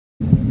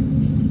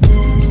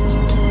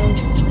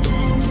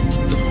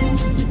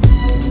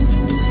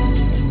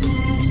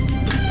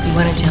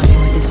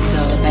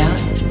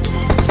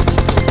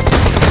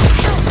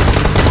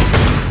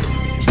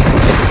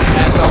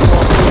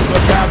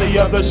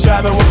the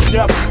shadow of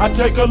death. I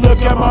take a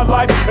look at my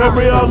life and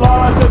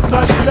realize there's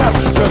nothing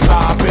left. Cause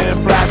I've been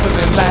blasting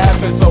and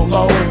laughing so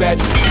long that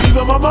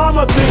even my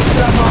mama thinks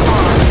that my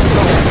mind is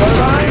gone. But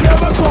I ain't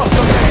never crossed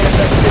a man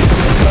that didn't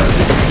deserve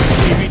it.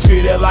 He be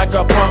treated like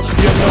a punk,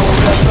 you know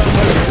that's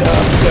unheard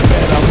of. You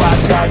better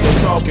watch how you're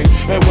talking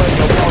and when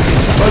you're walking,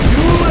 or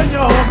you and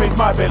your homies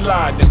might be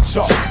lying in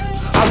chalk.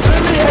 I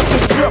really hate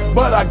this trip,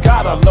 but I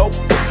gotta low.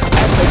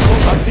 At the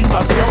cool, I see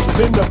myself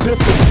in the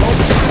pistol smoke.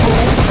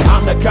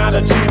 I'm the kind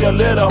of G the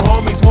little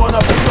homies wanna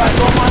be like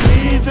on my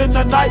knees in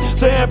the night,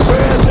 saying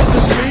prayers in the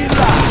street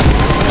light.